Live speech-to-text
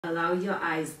Allow your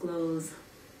eyes closed.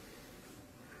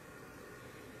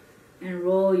 And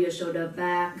roll your shoulder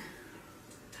back,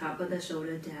 top of the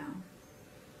shoulder down.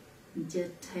 And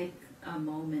just take a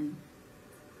moment.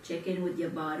 Check in with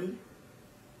your body.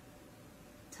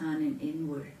 Turning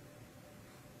inward.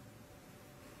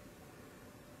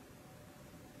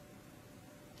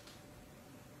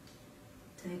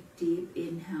 Take deep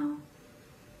inhale.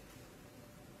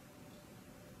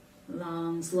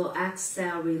 Long, slow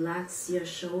exhale. Relax your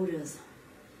shoulders.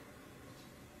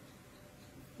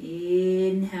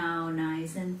 Inhale,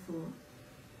 nice and full.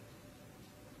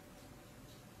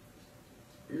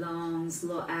 Long,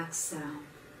 slow exhale.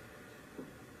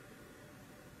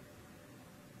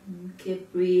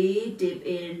 Keep breathe deep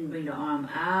in. Bring the arm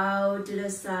out to the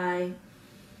side.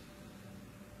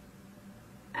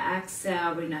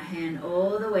 Exhale, bring the hand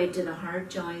all the way to the heart.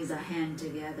 Join the hand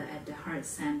together at the heart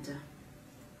center.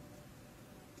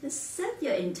 Just set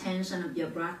your intention of your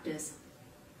practice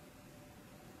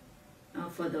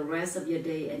for the rest of your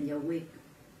day and your week.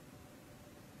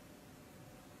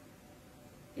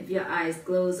 If your eyes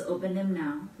closed, open them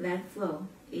now. Let flow.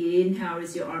 Inhale,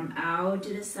 raise your arm out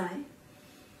to the side.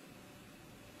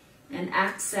 And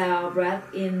exhale,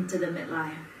 breath into the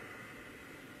midline.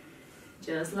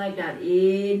 Just like that.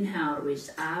 Inhale, reach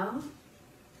out.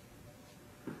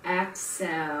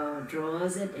 Exhale,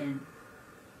 draws it in.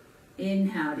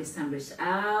 Inhale, this time reach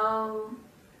out.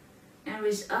 And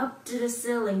reach up to the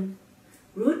ceiling.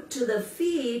 Root to the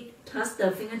feet. Touch the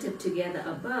fingertip together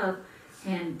above.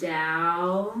 Hand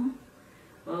down.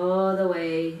 All the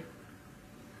way.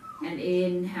 And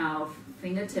inhale,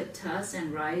 fingertip touch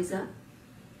and rise up.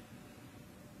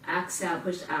 Exhale,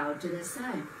 push out to the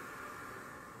side.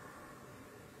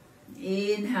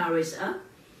 Inhale, reach up.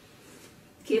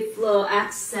 Keep flow,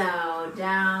 exhale,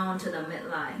 down to the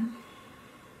midline.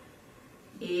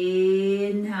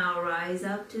 Inhale, rise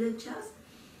up to the chest.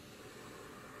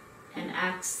 And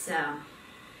exhale.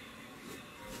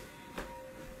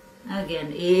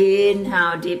 Again,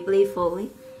 inhale deeply,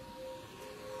 fully.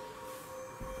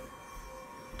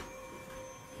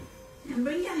 And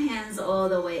bring your hands all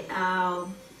the way out.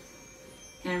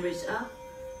 And reach up.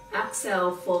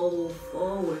 Exhale, fold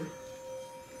forward.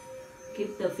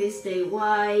 Keep the feet stay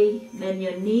wide. Bend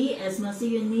your knee as much as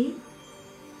you need.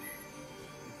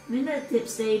 When the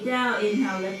tips stay down,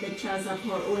 inhale, let the chest up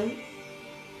partway.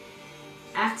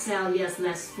 Exhale, yes,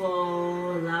 let's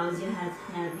fall. Allow your head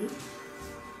heavy.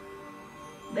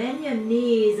 Bend your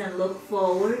knees and look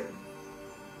forward.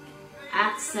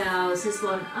 Exhale, this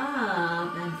one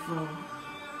up and fall.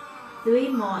 3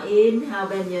 more. Inhale,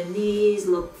 bend your knees,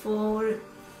 look forward.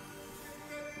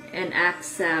 And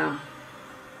exhale.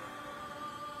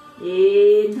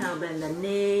 Inhale, bend the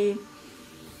knee.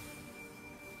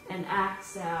 And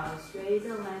exhale, straight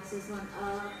the legs, this one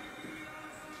up.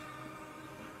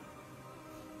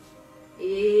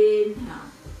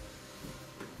 Inhale.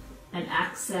 And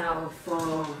exhale,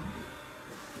 fall.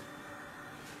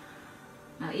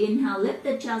 Now inhale, lift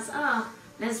the chest up.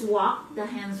 Let's walk the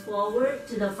hands forward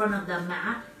to the front of the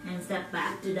mat and step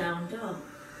back to down dog.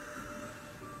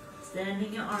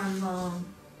 Standing your arm long,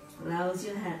 allows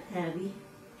your head heavy.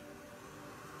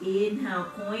 Inhale,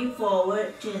 point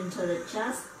forward, chin to the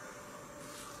chest.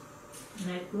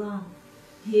 Neck long.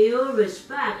 Heel, reach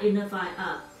back, inner thigh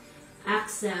up.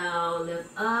 Exhale, lift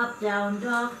up, down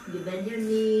dog. You bend your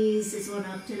knees, this one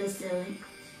up to the ceiling.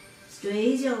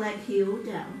 Straight your leg, heel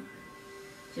down.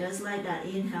 Just like that.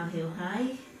 Inhale, heel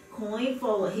high. Point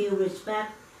forward, heel reach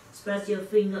back. Spread your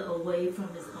finger away from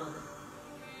each other.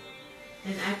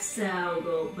 And exhale,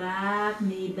 go back,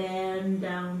 knee bend,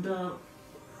 down dog.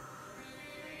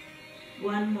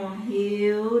 One more,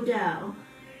 heel down.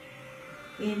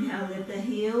 Inhale, lift the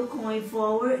heel, point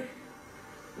forward.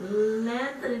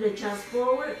 Lengthen the chest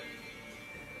forward.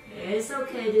 It's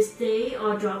okay to stay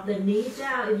or drop the knee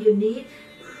down if you need.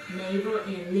 Navel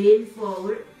in, lean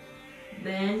forward.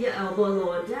 Bend your elbow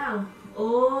lower down,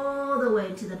 all the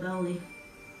way to the belly.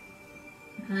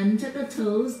 Hunch the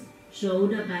toes,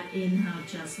 shoulder back, inhale,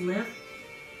 chest lift.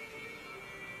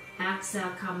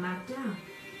 Exhale, come back down.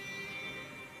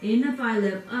 Inner thigh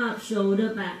lift up,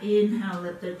 shoulder back, inhale,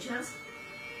 lift the chest.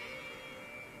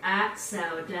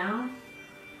 Exhale, down.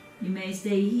 You may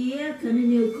stay here,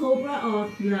 continue cobra, or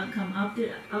come up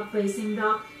to up facing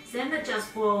dog. Send the chest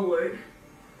forward,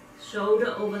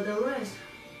 shoulder over the wrist.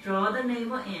 Draw the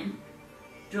navel in.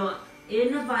 Draw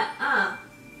inner thigh up,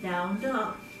 down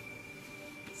dog.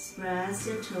 Spread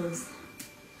your toes.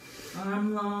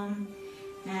 Arm long,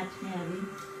 head heavy.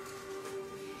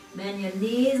 Bend your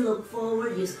knees, look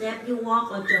forward. You step, you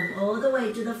walk, or jump all the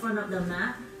way to the front of the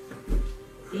mat.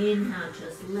 Inhale,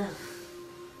 just lift.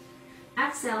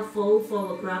 Exhale, fold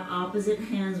forward, grab opposite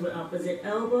hands with opposite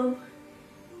elbow.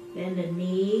 Bend the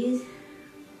knees.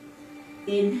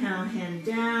 Inhale, hand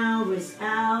down, wrist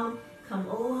out. Come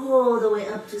all the way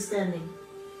up to standing.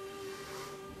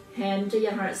 Hand to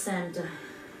your heart center.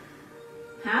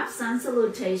 Half sun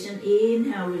salutation.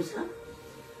 Inhale, reach up.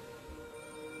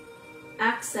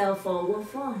 Exhale, forward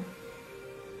fold.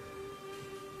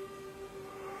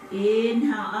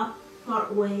 Inhale, up,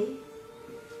 part way.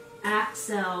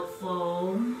 Exhale,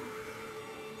 fold.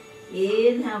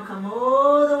 Inhale, come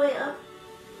all the way up.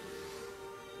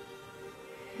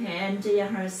 Hand to your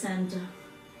heart center.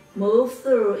 Move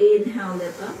through. Inhale,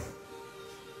 lift up.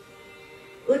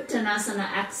 Uttanasana,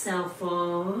 exhale,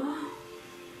 fold.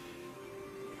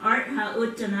 Ardha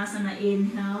Uttanasana,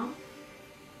 inhale.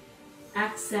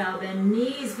 Exhale, bend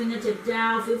knees, fingertip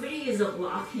down. Feel free to use a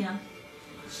block here.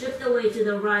 Shift the weight to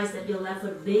the right, step your left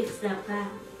foot big step back.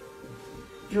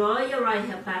 Draw your right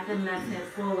hip back and left hip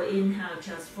forward. Inhale,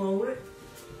 chest forward.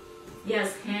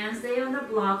 Yes, hands stay on the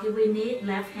block if we need.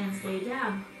 Left hand stay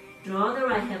down. Draw the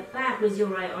right hip back with your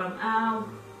right arm out.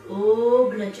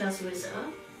 Open the chest, wrist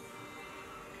up.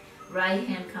 Right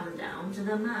hand come down to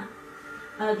the mat.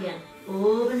 Again,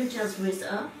 open the chest, wrist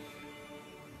up.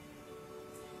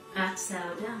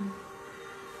 Exhale down.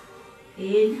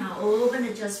 Inhale, open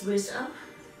the chest, wrist up.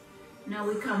 Now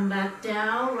we come back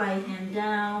down, right hand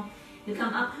down. You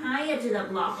come up higher to the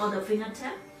block or the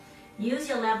fingertip. Use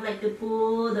your left leg to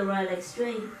pull the right leg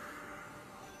straight.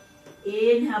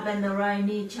 Inhale, bend the right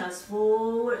knee, chest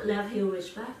forward, left heel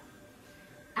reach back.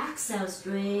 Exhale,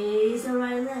 straight the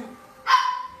right leg.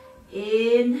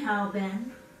 Inhale,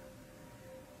 bend.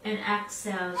 And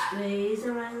exhale, straight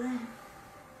the right leg.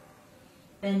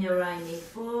 Bend your right knee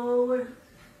forward.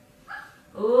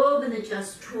 Open the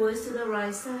chest, twist to the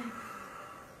right side.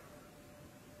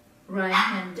 Right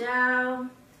hand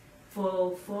down,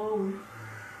 fold forward.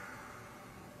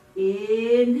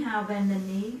 Inhale, bend the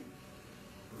knee.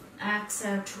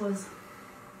 Exhale, twist.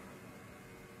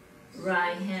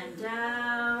 Right hand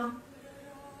down,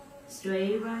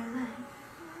 straight right leg.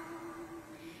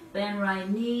 Bend right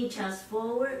knee, chest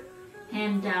forward.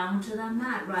 Hand down to the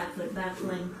mat, right foot back,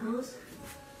 plank pose.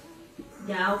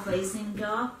 Down facing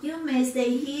dog. You may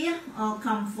stay here or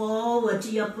come forward to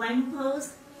your plank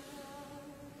pose.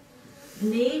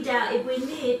 Knee down if we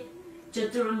need.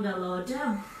 Chaturanga lower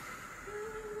down.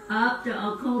 After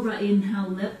a cobra, inhale,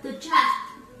 lift the chest.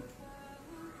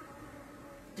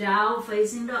 Down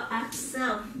facing dog,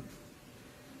 exhale.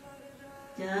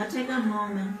 Just take a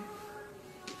moment.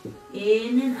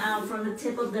 In and out from the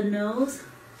tip of the nose.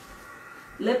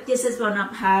 Lift your sit bone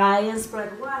up high and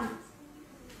spread wide.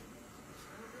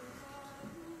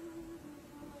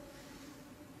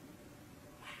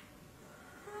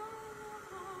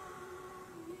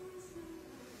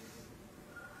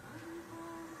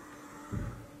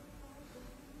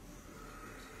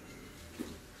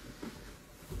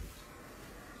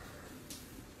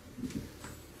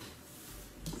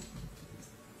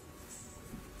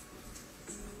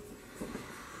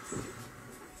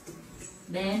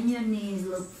 Bend your knees,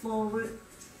 look forward.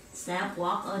 Step,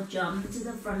 walk or jump to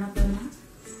the front of the mat.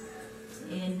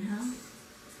 Inhale.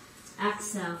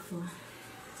 Exhale, fold.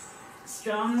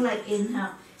 Strong leg,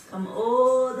 inhale. Come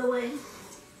all the way.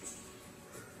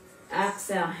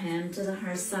 Exhale, hand to the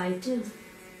heart side too.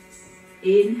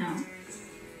 Inhale.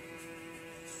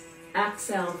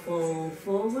 Exhale, fold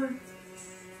forward.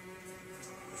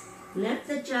 Lift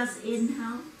the chest,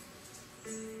 inhale.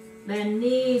 Bend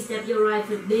knees, step your right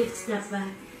foot big, step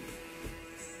back.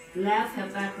 Left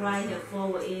hip back, right hip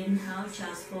forward. Inhale,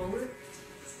 chest forward.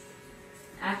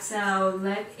 Exhale,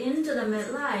 leg into the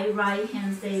midline. Right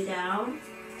hand stay down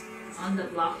on the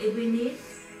block if we need.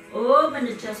 Open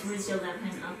the chest, raise your left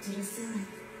hand up to the ceiling.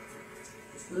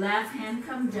 Left hand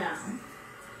come down.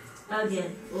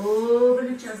 Again,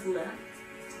 open the chest, left.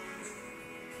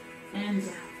 And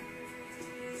down.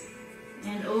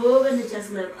 And open the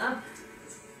chest, lift up.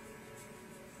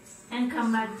 And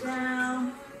come back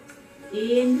down.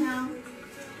 Inhale.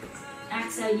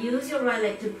 Exhale, use your right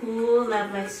leg to pull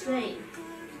left leg straight.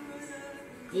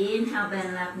 Inhale,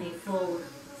 bend left knee forward.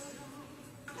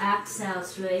 Exhale,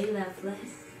 straight left leg.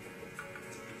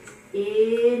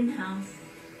 Inhale.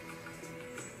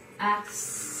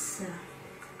 Exhale.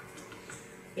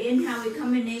 Inhale, we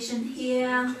combination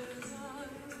here.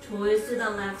 Twist to the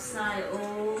left side,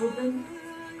 open.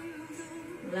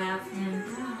 Left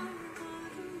hand down.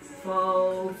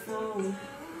 Fold, fold.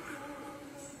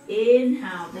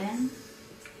 Inhale, bend.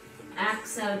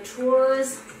 Exhale,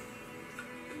 twist.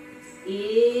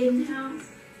 Inhale.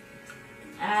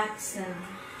 Exhale.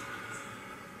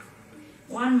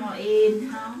 One more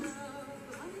inhale.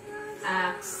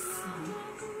 exhale.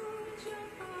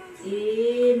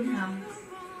 Inhale,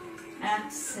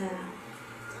 exhale.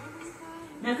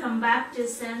 Now come back to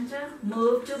center,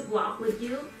 move to walk with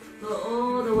you. Go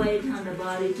all the way, turn the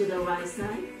body to the right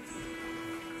side.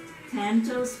 10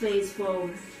 toes face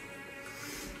forward.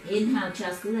 Inhale,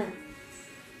 chest lift.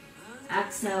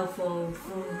 Exhale, fold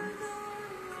forward.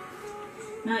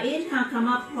 Now inhale, come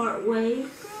up part way.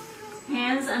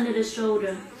 Hands under the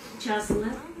shoulder, chest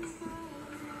lift.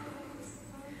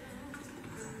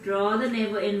 Draw the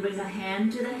navel in, bring a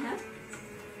hand to the head.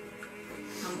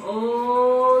 Come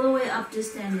all the way up to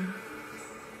standing.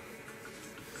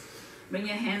 Bring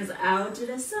your hands out to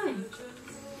the side.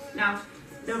 Now,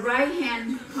 the right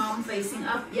hand palm facing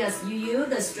up. Yes, you use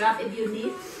the strap if you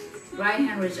need. Right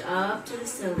hand reach up to the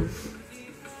ceiling.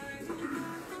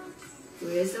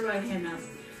 Raise the right hand up.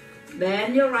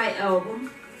 Bend your right elbow.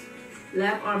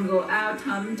 Left arm go out,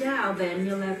 thumb down, bend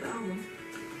your left elbow.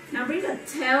 Now bring the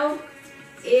tail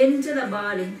into the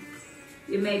body.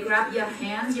 You may grab your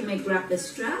hands, you may grab the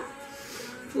strap.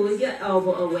 Pull your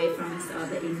elbow away from each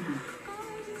other. Inhale.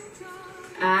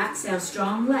 Exhale,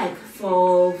 strong leg,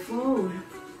 fold forward.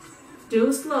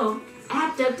 Do slow,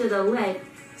 abduct to the leg,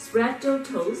 spread your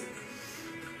toes,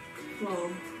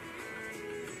 fold.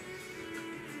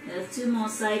 2 more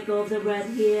cycles of the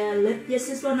breath here. Lift your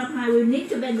sit one up high. We need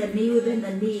to bend the knee, we bend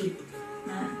the knee.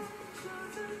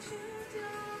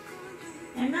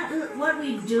 And that's what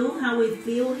we do, how we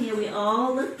feel here. We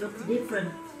all look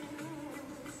different.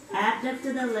 Abduct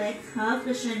to the leg, hug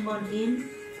the shin bone in.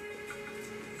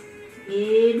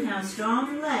 Inhale,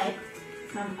 strong leg,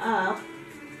 come up,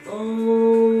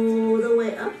 all the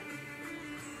way up.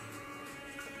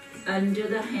 Under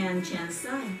the hand, chest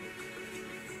side.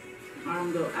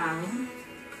 Arm go out.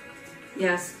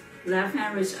 Yes, left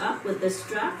hand reach up with the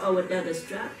strap or without the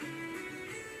strap.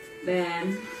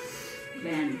 Bend,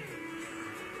 bend.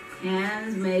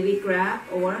 Hands maybe grab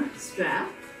or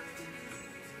strap.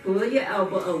 Pull your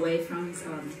elbow away from his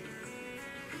arm.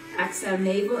 Exhale,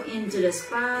 navel into the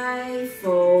spine,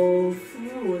 fold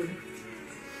forward.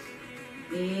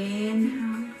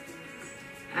 Inhale,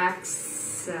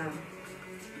 exhale.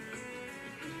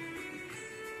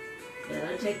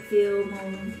 Take few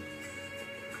moments.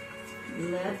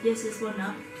 Lift just this one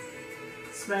up.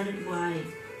 Spread it wide.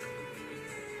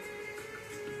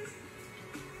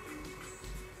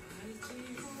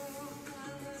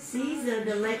 Scissor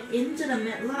the leg into the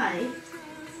midline.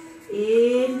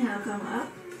 Inhale, come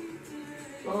up.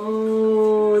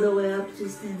 All the way up to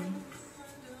standing.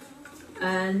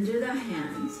 Under the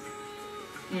hands.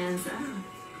 Hands out.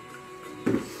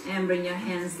 And bring your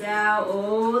hands down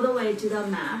all the way to the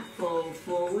mat. Fold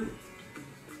forward.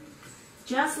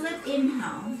 Just lift,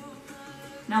 inhale.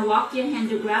 Now walk your hand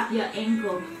to grab your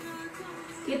ankle.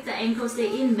 Keep the ankle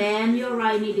stay in. Bend your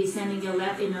right knee, descending your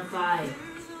left inner thigh.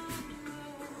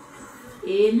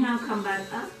 Inhale, come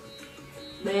back up.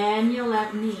 Bend your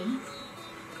left knee.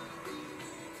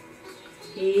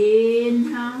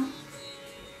 Inhale.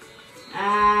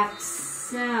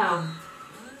 Exhale.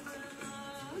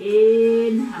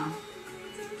 Inhale.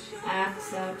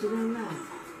 Exhale to the left.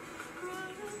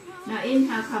 Now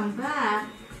inhale, come back.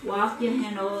 Walk your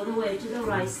hand all the way to the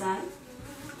right side.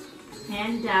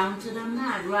 Hand down to the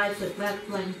mat. Right foot back,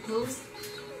 plank pose.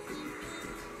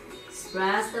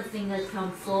 Press the fingers,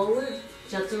 come forward.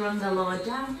 Chaturanga lower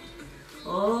down.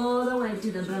 All the way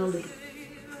to the belly.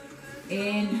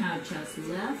 Inhale, chest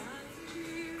left.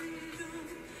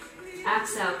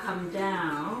 Exhale, come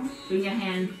down. Bring your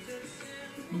hand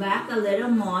back a little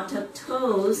more, tuck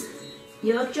toes.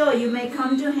 Your jaw, you may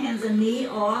come to hands and knee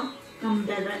or come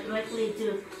directly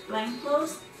to plank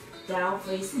pose, down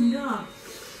facing dog.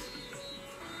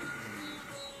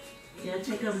 Yeah,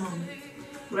 take a moment.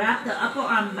 Grab the upper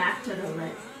arm back to the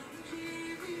leg.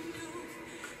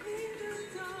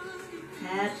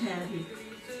 Head heavy.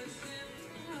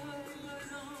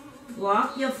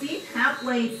 Walk your feet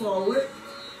halfway forward.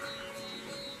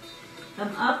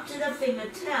 Come up to the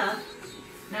fingertip.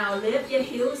 Now lift your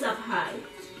heels up high.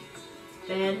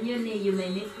 Bend your knee. You may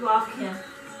need rock here.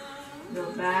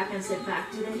 Go back and sit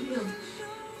back to the heel.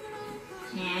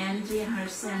 Hand to your heart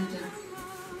center.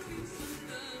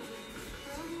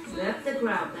 Lift the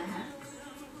ground, the head.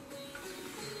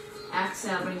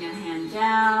 Exhale, bring your hand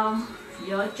down.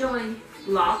 Your joint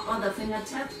lock on the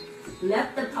fingertip.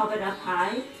 Lift the puppet up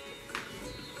high.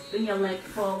 Bring your leg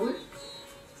forward.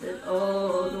 Sit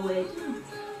all the way down.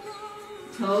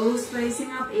 Toes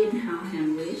facing up. Inhale,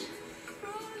 hand reach.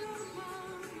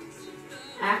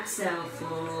 Exhale,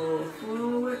 fold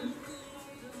forward.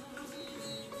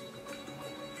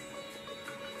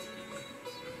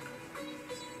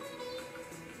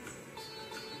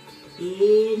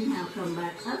 Inhale, come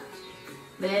back up.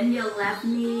 Bend your left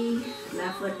knee,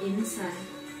 left foot inside.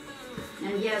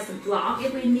 And yes, block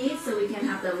if we need, so we can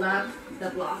have the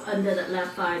block under the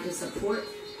left thigh to support.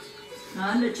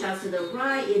 Turn the chest to the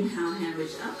right. Inhale, hand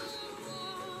reach up.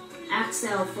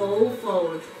 Exhale, fold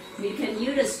forward. We can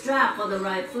use the strap for the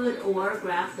right foot or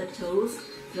grab the toes,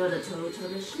 draw the toe to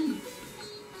the shin.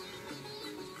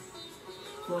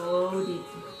 Fold deep.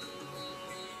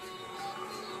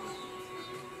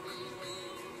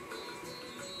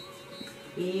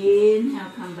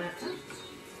 Inhale, come back up.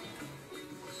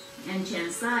 And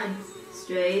chant side.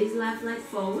 Straight left leg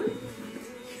forward.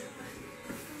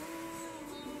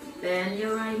 Bend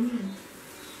your right knee.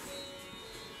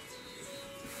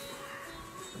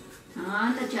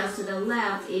 Turn the chest to the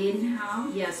left.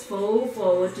 Inhale. Yes, fold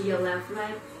forward to your left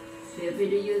leg. Feel free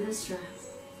to use the strap.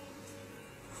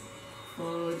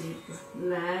 Fold deeper.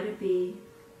 Let it be.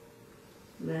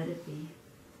 Let it be.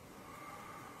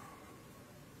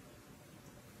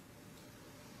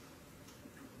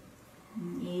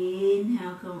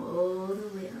 Inhale, come all the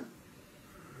way up.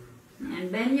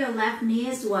 And bend your left knee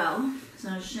as well.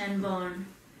 So shin bone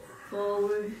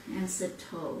forward and sit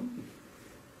tall.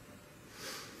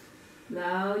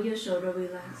 Allow your shoulder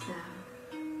relax down.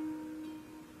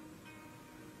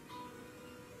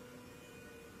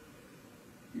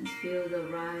 And feel the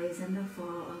rise and the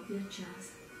fall of your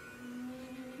chest.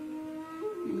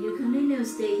 And you continue to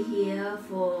stay here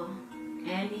for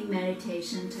any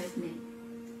meditation technique.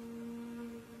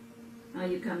 Now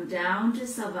you come down to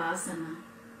Savasana.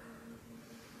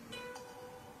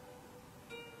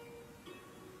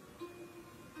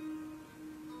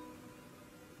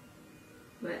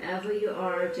 Wherever you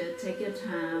are, just take your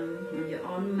time on your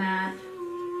own mat.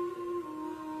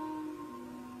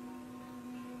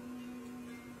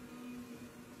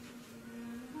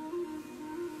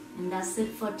 And that's it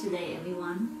for today,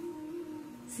 everyone.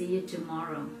 See you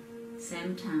tomorrow,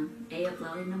 same time, 8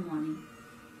 o'clock in the morning.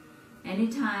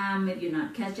 Anytime, if you're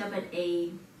not catch up at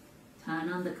 8, turn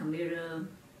on the computer,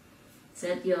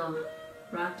 set your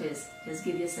practice. Just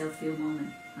give yourself a few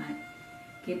moments, right?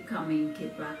 Keep coming,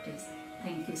 keep practice.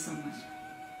 Thank you so much.